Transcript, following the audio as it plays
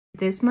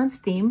this month's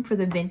theme for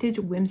the Vintage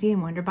Whimsy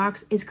and Wonder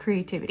box is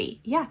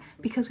creativity. Yeah,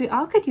 because we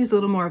all could use a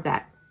little more of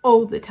that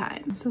all the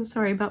time. I'm so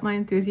sorry about my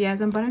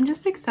enthusiasm, but I'm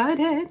just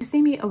excited. You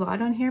see me a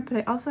lot on here, but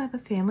I also have a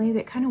family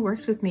that kind of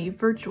works with me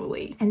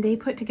virtually, and they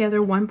put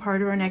together one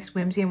part of our next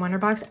Whimsy and Wonder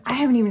box. I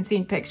haven't even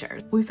seen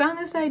pictures. We found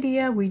this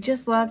idea, we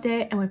just loved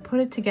it, and we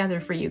put it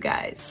together for you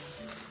guys.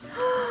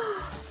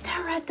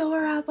 They're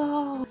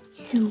adorable.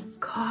 You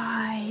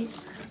guys,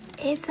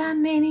 it's a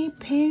mini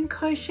pin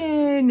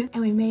cushion,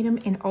 and we made them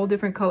in all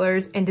different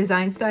colors and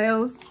design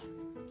styles.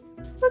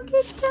 Look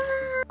at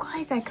that.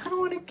 Guys, I kind of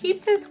want to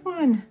keep this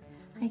one.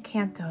 I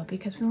can't though,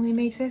 because we only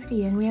made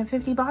 50 and we have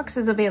 50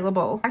 boxes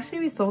available.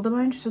 Actually, we sold a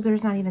bunch, so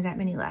there's not even that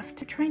many left.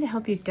 We're trying to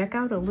help you deck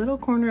out a little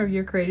corner of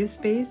your creative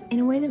space in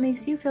a way that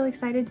makes you feel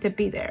excited to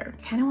be there.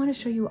 I kind of want to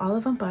show you all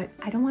of them, but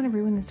I don't want to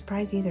ruin the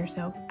surprise either,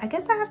 so I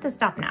guess I have to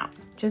stop now.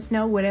 Just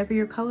know whatever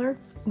your color,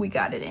 we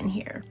got it in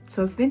here.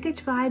 So if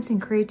vintage vibes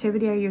and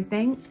creativity are your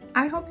thing,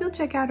 I hope you'll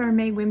check out our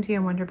May Whimsy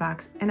and Wonder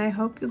box, and I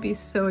hope you'll be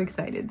so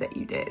excited that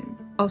you did.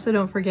 Also,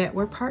 don't forget,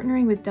 we're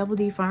partnering with Double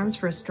D Farms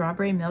for a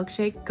strawberry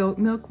milkshake goat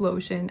milk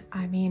lotion.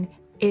 I mean,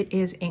 it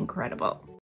is incredible.